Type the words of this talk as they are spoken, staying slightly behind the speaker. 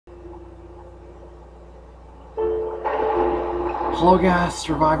Hello guys,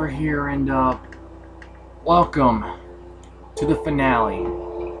 Survivor here, and welcome to the finale,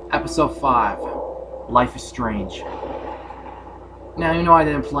 episode 5, Life is Strange. Now, you know I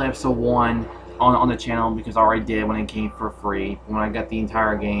didn't play episode 1 on the channel because I already did when it came for free, when I got the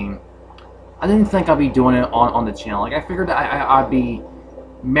entire game. I didn't think I'd be doing it on the channel. Like, I figured I'd be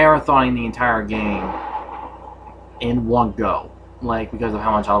marathoning the entire game in one go. Like, because of how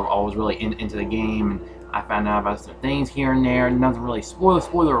much I was really into the game, and I found out about some things here and there, nothing really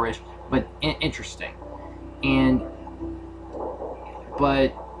spoiler-ish, but interesting.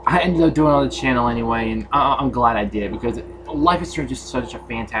 But I ended up doing it on the channel anyway, and I'm glad I did, because Life is Strange is such a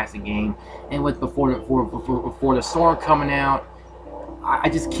fantastic game, and with before the storm coming out, I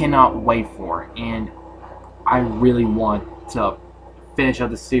just cannot wait for it, and I really want to finish up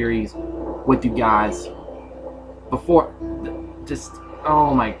the series with you guys before just,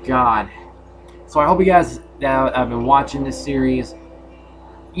 oh my god. So I hope you guys that have been watching this series,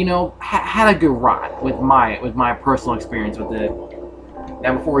 you know, had a good ride with my personal experience with it.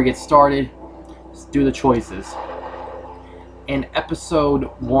 Now, before we get started, let's do the choices. In episode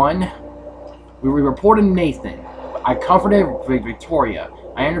 1, we reported Nathan. I comforted Victoria.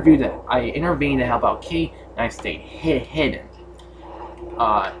 I intervened to help out Kate, and I stayed hidden.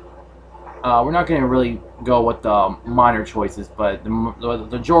 We're not going to really go with the minor choices, but the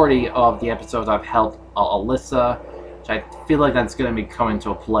majority of the episodes I've helped Alyssa, which I feel like that's going to be coming to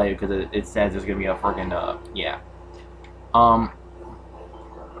a play because it says there's going to be a friggin' yeah.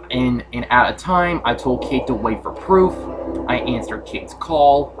 And at a time, I told Kate to wait for proof. I answered Kate's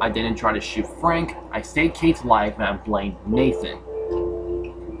call. I didn't try to shoot Frank. I saved Kate's life, and I blamed Nathan.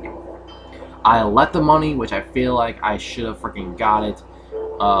 I let the money, which I feel like I should have freaking got it.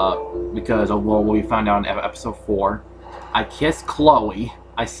 Because of what we found out in episode 4. I kissed Chloe.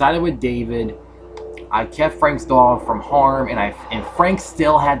 I sided with David. I kept Frank's dog from harm, and Frank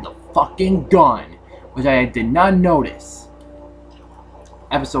still had the fucking gun, which I did not notice.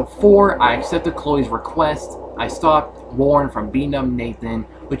 Episode 4, I accepted Chloe's request. I stopped Warren from beating up Nathan,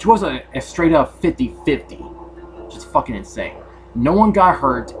 which was a straight up 50-50. Which is fucking insane. No one got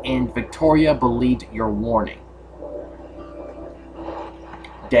hurt, and Victoria believed your warning.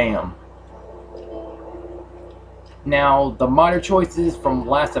 Damn. Now, the minor choices from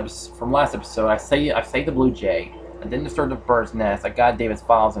last episode, I saved the Blue Jay. I didn't disturb the bird's nest. I got David's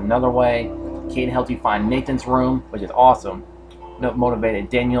files another way. Kate helped you find Nathan's room, which is awesome. Motivated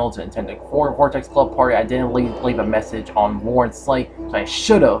Daniel to attend the Vortex Club party. I didn't leave a message on Warren's slate, so I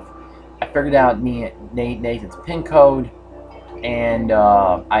should have. I figured out Nathan's PIN code, and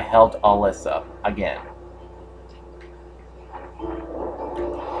I helped Alyssa again.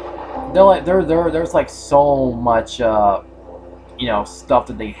 There's like so much, you know, stuff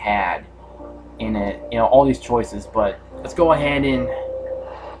that they had in it, you know, all these choices. But let's go ahead and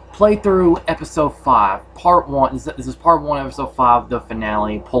play through episode 5, part 1. This is part 1, episode 5, the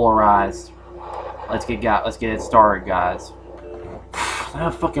finale, Polarized. Let's get it started, guys.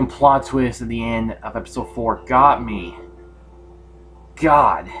 That fucking plot twist at the end of episode 4 got me.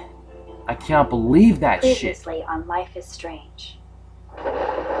 God, I cannot believe that shit. Previously on Life is Strange.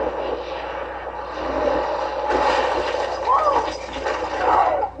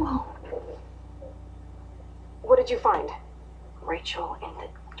 What did you find? Rachel in the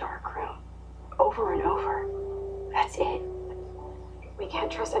dark room. Over and over. That's it. We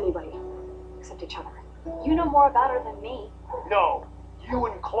can't trust anybody except each other. You know more about her than me. No, you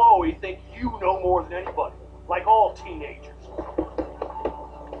and Chloe think you know more than anybody, like all teenagers.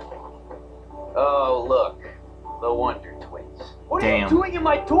 Oh, look, the Wonder Twins. What Damn. are you doing in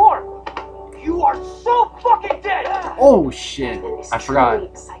my dorm? You are so fucking dead! Oh shit! Nathan is I forgot.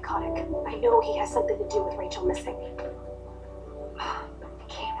 truly psychotic. I know he has something to do with Rachel missing.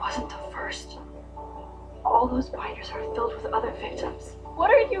 Kate wasn't the first. All those binders are filled with other victims. What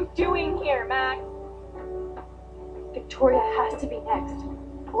are you doing here, Max? Victoria has to be next.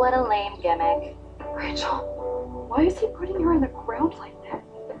 What a lame gimmick. Rachel, why is he putting her on the ground like that?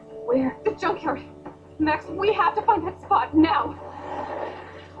 Where? The junkyard. Max, we have to find that spot now.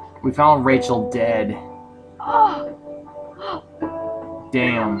 We found Rachel dead. Oh.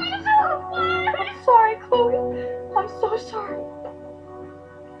 Damn. I'm sorry, Chloe. I'm so sorry.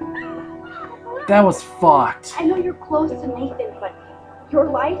 That was fucked. I know you're close to Nathan, but your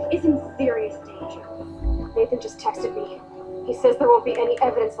life is in serious danger. Nathan just texted me. He says there won't be any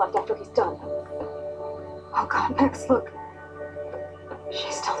evidence left after he's done. Oh god, Max, look.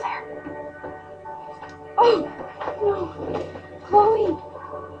 She's still there. Oh, no. Chloe.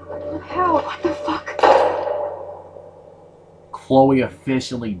 How? What the fuck? Chloe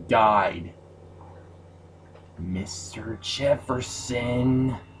officially died. Mr.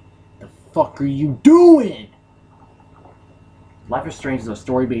 Jefferson, the fuck are you doing? Life is Strange is a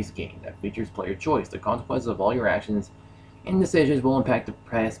story-based game that features player choice. The consequences of all your actions and decisions will impact the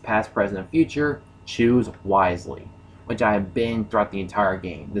past, present, and future. Choose wisely, which I have been throughout the entire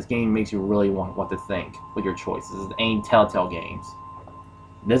game. This game makes you really want what to think with your choices. This ain't Telltale games.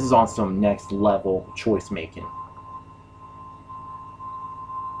 This is on some next level choice making.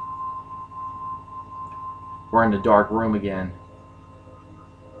 We're in the dark room again.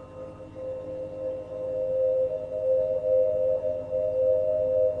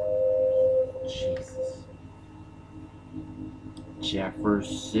 Jesus.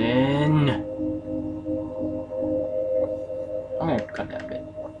 Jefferson. I'm gonna cut that bit.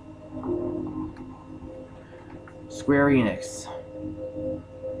 Square Enix.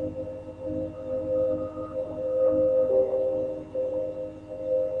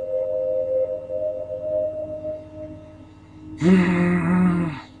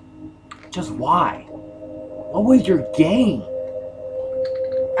 Just why? What was your game?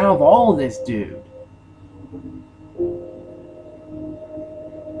 Out of all of this, dude.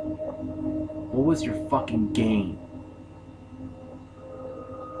 What was your fucking game?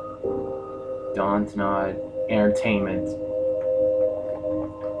 Dontnod Entertainment.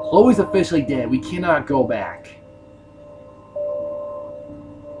 Chloe's officially dead. We cannot go back.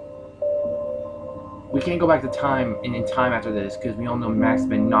 We can't go back to time in time after this because we all know Max has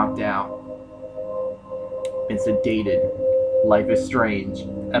been knocked out. Been sedated. Life is Strange.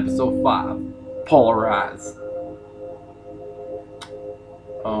 Episode 5. Polarized.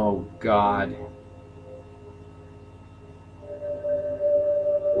 Oh God.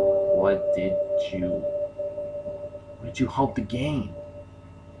 What did you hope to gain?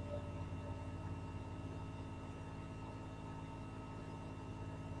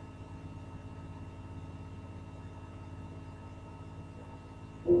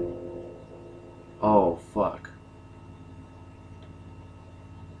 Oh, fuck.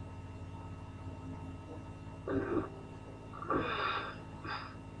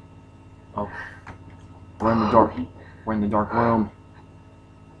 Oh. We're in the dark. We're in the dark room.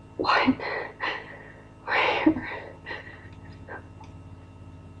 What? Where?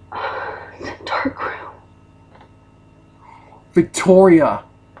 The dark room. Victoria!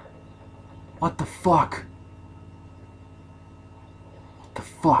 What the fuck? What the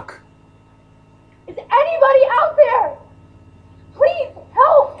fuck? Is anybody out there? Please,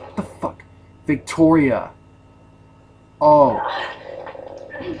 help! What the fuck? Victoria. Oh.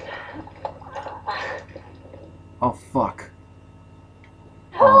 Oh, fuck.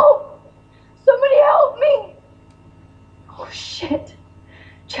 Help! Somebody help me! Oh shit.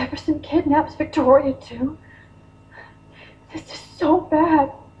 Jefferson kidnaps Victoria too. This is so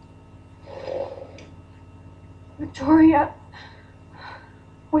bad. Victoria,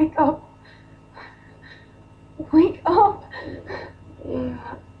 wake up. Wake up.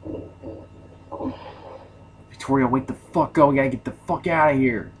 Victoria, wake the fuck up. We gotta get the fuck out of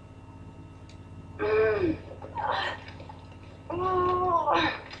here.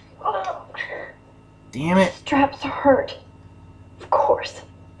 Damn it. Straps hurt. Of course.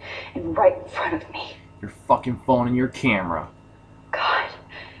 And right in front of me. Your fucking phone and your camera. God,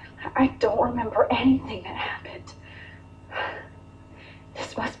 I don't remember anything that happened.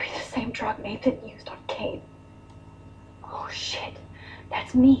 This must be the same drug Nathan used on Kate. Oh shit,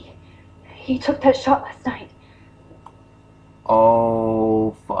 that's me. He took that shot last night.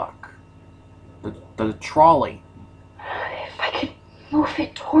 Oh, fuck. The trolley. If I could move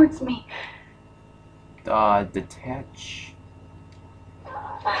it towards me. Detach.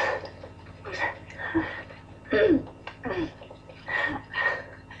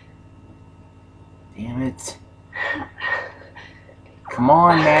 Damn it. Come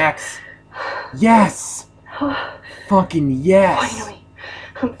on, Max. Yes! Fucking yes! Finally,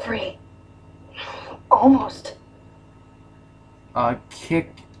 I'm free. Almost.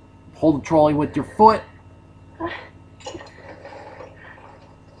 Kick. Hold the trolley with your foot.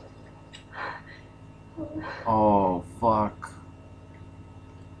 Oh, fuck.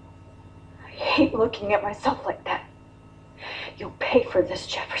 I hate looking at myself like that. You'll pay for this,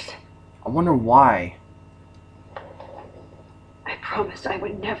 Jefferson. I wonder why. I promised I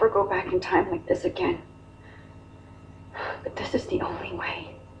would never go back in time like this again. But this is the only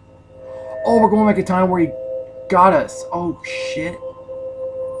way. Oh, we're going back in time where he got us. Oh, shit.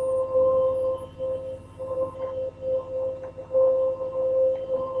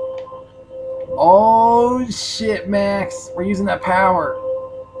 Oh, shit, Max. We're using that power.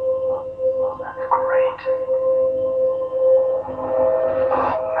 Great.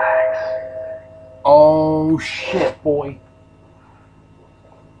 Oh, Max. Oh, Oh shit, boy.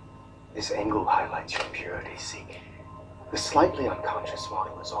 This angle highlights your purity. See, the slightly unconscious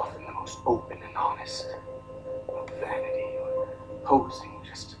model is often the most open and honest. No vanity or posing,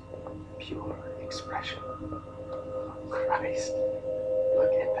 just pure expression. Oh, Christ,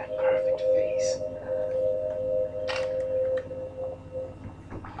 look at that perfect face.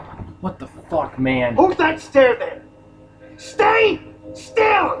 What the fuck, man? Hold that stare there! Stay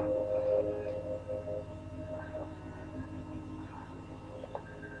still!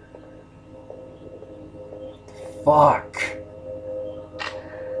 Fuck.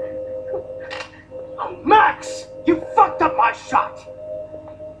 Oh, Max! You fucked up my shot!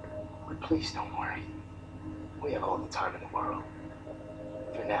 But please don't worry. We have all the time in the world.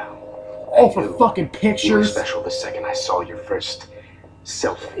 For now. Oh, for you, fucking You were pictures? special the second I saw your first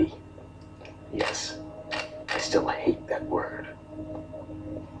selfie. Yes, I still hate that word.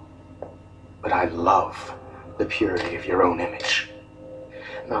 But I love the purity of your own image.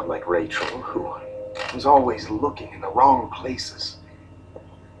 Not like Rachel, who was always looking in the wrong places.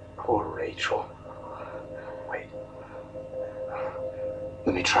 Poor Rachel. Wait.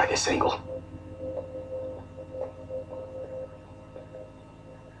 Let me try this angle.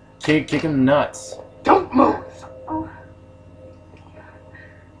 Kick him nuts. Don't move!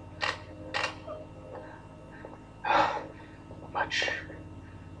 Much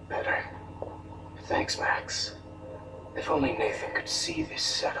better. Thanks, Max. If only Nathan could see this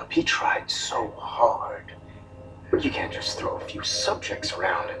setup. He tried so hard. But you can't just throw a few subjects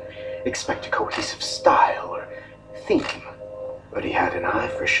around and expect a cohesive style or theme. But he had an eye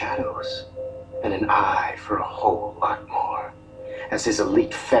for shadows, and an eye for a whole lot more, as his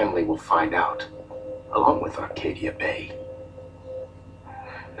elite family will find out, along with Arcadia Bay.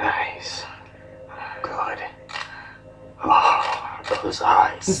 Nice. Good. Oh, those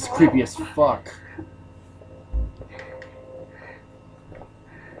eyes. This is creepy as fuck.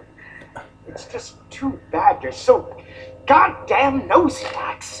 It's just too bad you're so goddamn nosy,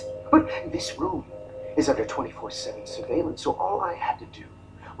 Max. But this room is under 24/7 surveillance, so all I had to do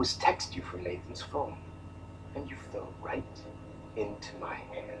was text you from Nathan's phone. And you fell right into my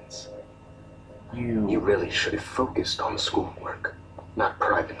hands. You really should have focused on schoolwork, not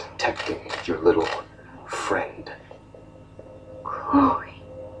private detecting with your little friend. Chloe.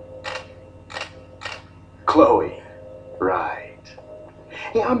 Chloe, right.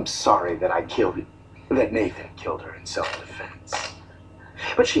 Yeah, I'm sorry that Nathan killed her in self-defense.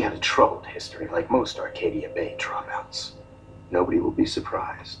 But she had a troubled history, like most Arcadia Bay dropouts. Nobody will be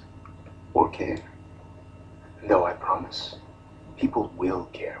surprised, or care. Though I promise, people will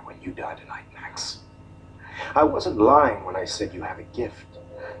care when you die tonight, Max. I wasn't lying when I said you have a gift.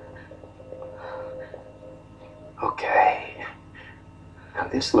 Okay. Now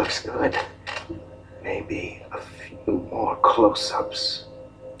this looks good. Maybe a few more close-ups.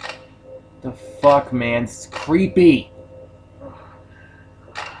 The fuck, man? It's creepy.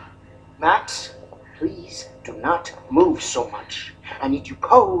 Max, please do not move so much. I need you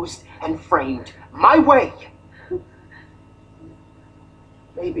posed and framed my way.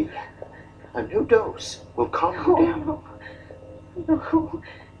 Maybe a new dose will calm you down. No.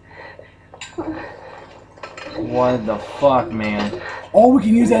 What the fuck, man? Oh, we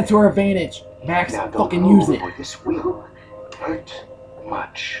can use that to our advantage. Max, Now don't fucking move, use it. or this will hurt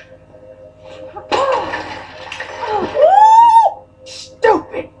much.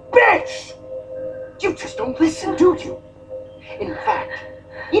 Stupid bitch! You just don't listen, do you? In fact,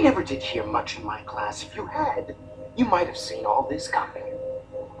 you never did hear much in my class. If you had, you might have seen all this coming.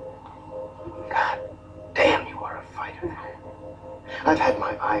 God damn, you are a fighter. I've had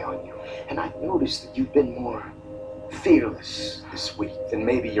my eye on you, and I've noticed that you've been more fearless this week than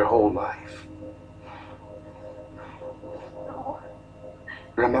maybe your whole life.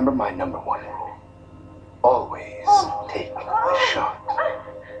 Remember my number one rule. Always take a shot.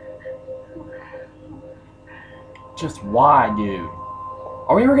 Just why, dude?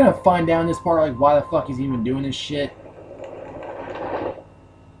 Are we ever gonna find out in this part, like, why the fuck he's even doing this shit?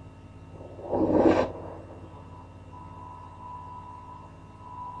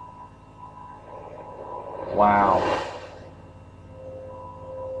 Wow.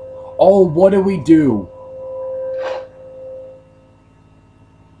 Oh, what did we do?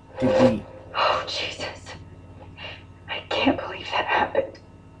 Did we... Oh, Jesus. I can't believe that happened.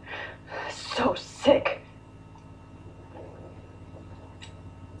 So sick.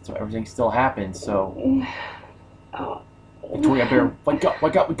 So everything still happened, so... Oh. Victoria, better wake up,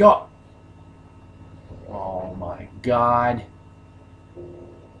 wake up, wake up! Oh my god.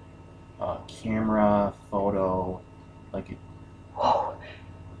 Camera, photo, like... Whoa.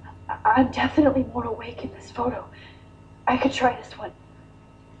 I'm definitely more awake in this photo. I could try this one.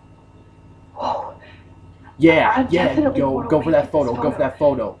 Whoa. Yeah, I'm yeah, definitely more go for awake that in this photo. Go for that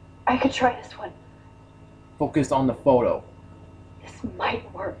photo. I could try this one. Focus on the photo. This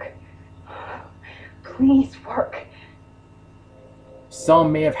might work. Please work.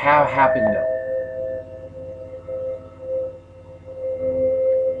 Some may have happened though.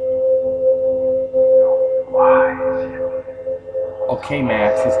 Okay,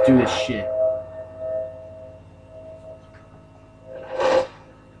 Max, let's do this shit.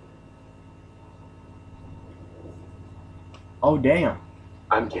 Oh, damn.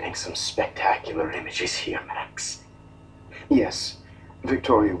 I'm getting some spectacular images here, Max. Yes,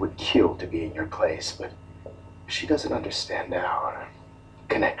 Victoria would kill to be in your place, but she doesn't understand our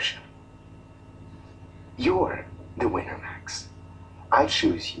connection. You're the winner, Max. I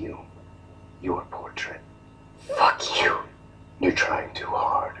choose you. Your portrait. Fuck you. You're trying too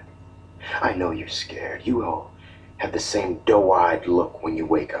hard. I know you're scared. You all have the same doe-eyed look when you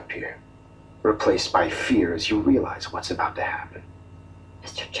wake up here, replaced by fear as you realize what's about to happen.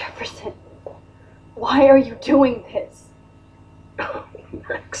 Mr. Jefferson, why are you doing this? Oh,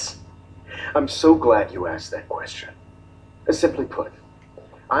 Max, I'm so glad you asked that question. Simply put,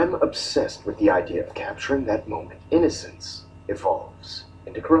 I'm obsessed with the idea of capturing that moment innocence evolves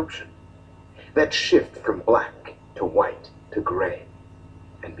into corruption. That shift from black to white to gray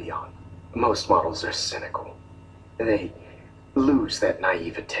and beyond. Most models are cynical. They lose that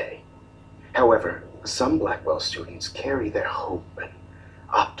naivete. However, some Blackwell students carry their hope and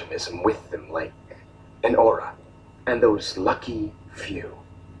optimism with them like an aura. And those lucky few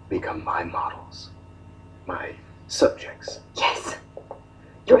become my models, my subjects. Yes,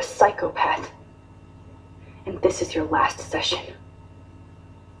 you're a psychopath. And this is your last session.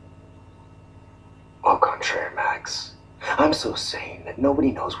 Au contraire, Max. I'm so sane that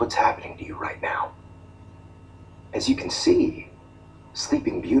nobody knows what's happening to you right now. As you can see,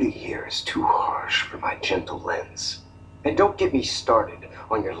 Sleeping Beauty here is too harsh for my gentle lens. And don't get me started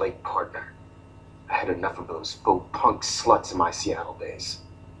on your late partner. I had enough of those faux punk sluts in my Seattle days.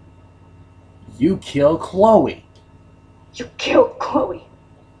 You killed Chloe. You killed Chloe.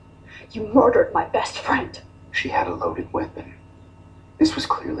 You murdered my best friend. She had a loaded weapon. This was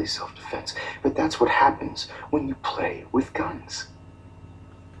clearly self-defense, but that's what happens when you play with guns.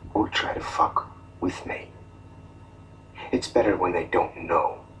 Or try to fuck with me. It's better when they don't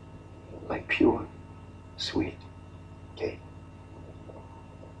know. Like pure, sweet Kate.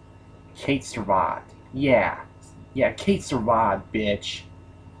 Kate survived. Yeah, Kate survived, bitch.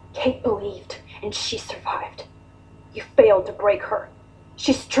 Kate believed, and she survived. You failed to break her.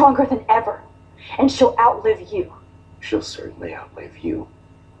 She's stronger than ever, and she'll outlive you. She'll certainly outlive you.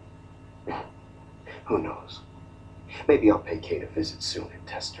 Who knows? Maybe I'll pay Kate a visit soon and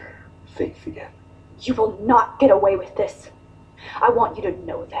test her faith again. You will not get away with this. I want you to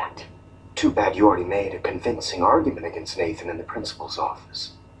know that. Too bad you already made a convincing argument against Nathan in the principal's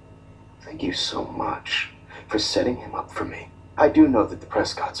office. Thank you so much for setting him up for me. I do know that the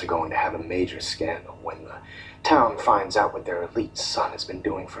Prescotts are going to have a major scandal when the town finds out what their elite son has been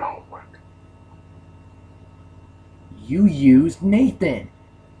doing for homework. You used Nathan.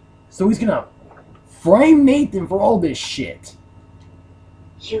 So he's gonna frame Nathan for all this shit.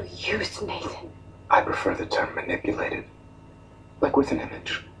 You used Nathan. I prefer the term manipulated. Like with an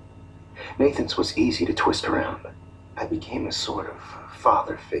image. Nathan's was easy to twist around. I became a sort of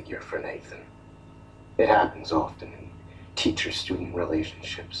father figure for Nathan. It happens often in teacher-student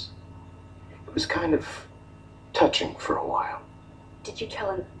relationships. It was kind of touching for a while. Did you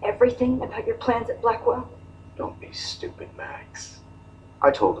tell him everything about your plans at Blackwell? Don't be stupid, Max.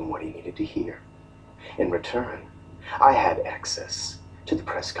 I told him what he needed to hear. In return, I had access to the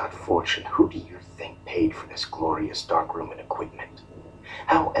Prescott fortune. Who do you think paid for this glorious darkroom and equipment?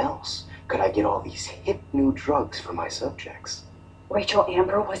 How else could I get all these hip new drugs for my subjects? Rachel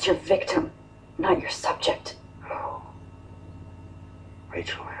Amber was your victim, not your subject. Oh.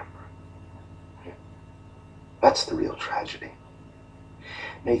 Rachel Amber. That's the real tragedy.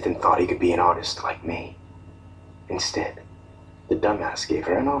 Nathan thought he could be an artist like me. Instead, the dumbass gave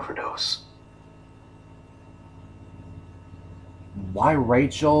her an overdose. Why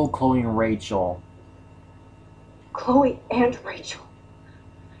Rachel, Chloe, and Rachel? Chloe and Rachel.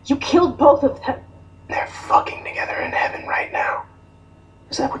 You killed both of them. They're fucking together in heaven right now.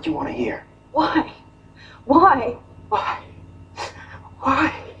 Is that what you want to hear? Why? Why? Why?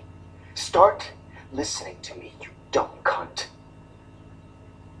 Why? Start listening to me, you dumb cunt.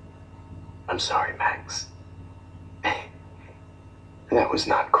 I'm sorry, Max. That was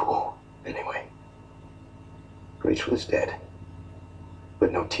not cool. Anyway, Rachel is dead.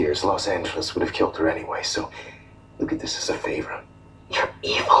 But no tears, Los Angeles would have killed her anyway, so look at this as a favor. You're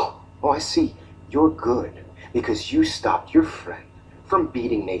evil. Oh, I see. You're good because you stopped your friend from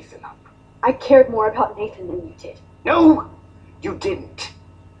beating Nathan up. I cared more about Nathan than you did. No, you didn't.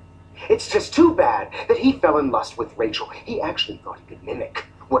 It's just too bad that he fell in lust with Rachel. He actually thought he could mimic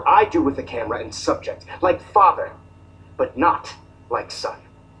what I do with the camera and subject, like father, but not like son.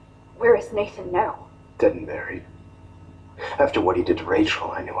 Where is Nathan now? Dead and buried. After what he did to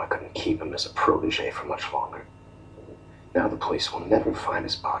Rachel, I knew I couldn't keep him as a protege for much longer. Now the police will never find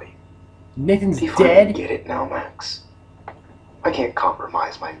his body. Nathan's Do you finally dead? get it now, Max? I can't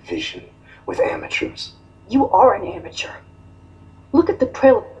compromise my vision with amateurs. You are an amateur. Look at the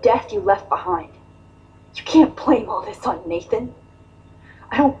trail of death you left behind. You can't blame all this on Nathan.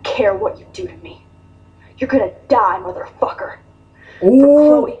 I don't care what you do to me. You're gonna die, motherfucker. For Ooh.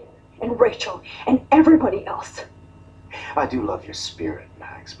 Chloe and Rachel and everybody else. I do love your spirit,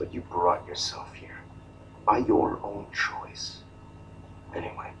 Max, but you brought yourself here by your own choice.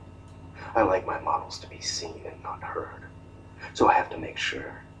 Anyway, I like my models to be seen and not heard, so I have to make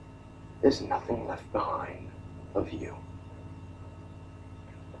sure there's nothing left behind of you.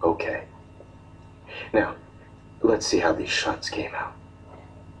 Okay. Now, let's see how these shots came out.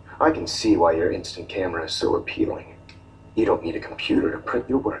 I can see why your instant camera is so appealing. You don't need a computer to print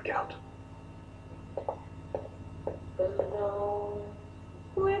your work out.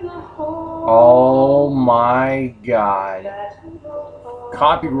 Oh my god.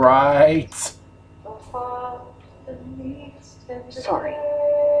 Copyright. Sorry.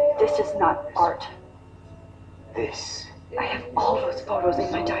 This is not art. This. I have all those photos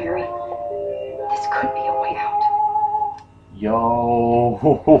in my diary. This could be a way out.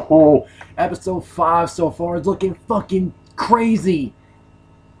 Yo. Episode 5 so far is looking fucking crazy.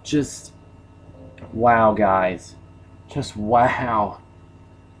 Just wow, guys. Just wow.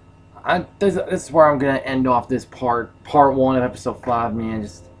 This is where I'm gonna end off this part 1 of episode 5, man.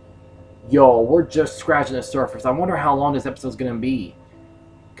 Just yo, we're just scratching the surface. I wonder how long this episode's gonna be,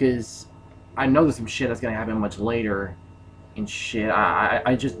 because I know there's some shit that's gonna happen much later and shit.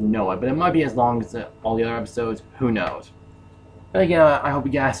 I just know it, but it might be as long as all the other episodes. Who knows? But again, I hope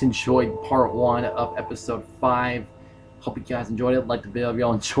you guys enjoyed part 1 of episode 5. Hope you guys enjoyed it. Like the video if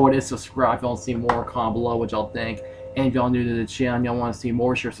y'all enjoyed it. Subscribe if y'all want to see more. Comment below what y'all think. And if y'all new to the channel and y'all want to see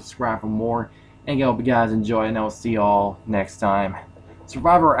more, sure subscribe for more. And again, hope you guys enjoy it, and I will see y'all next time.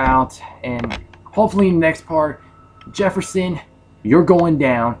 Survivor out, and hopefully next part, Jefferson, you're going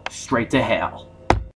down straight to hell.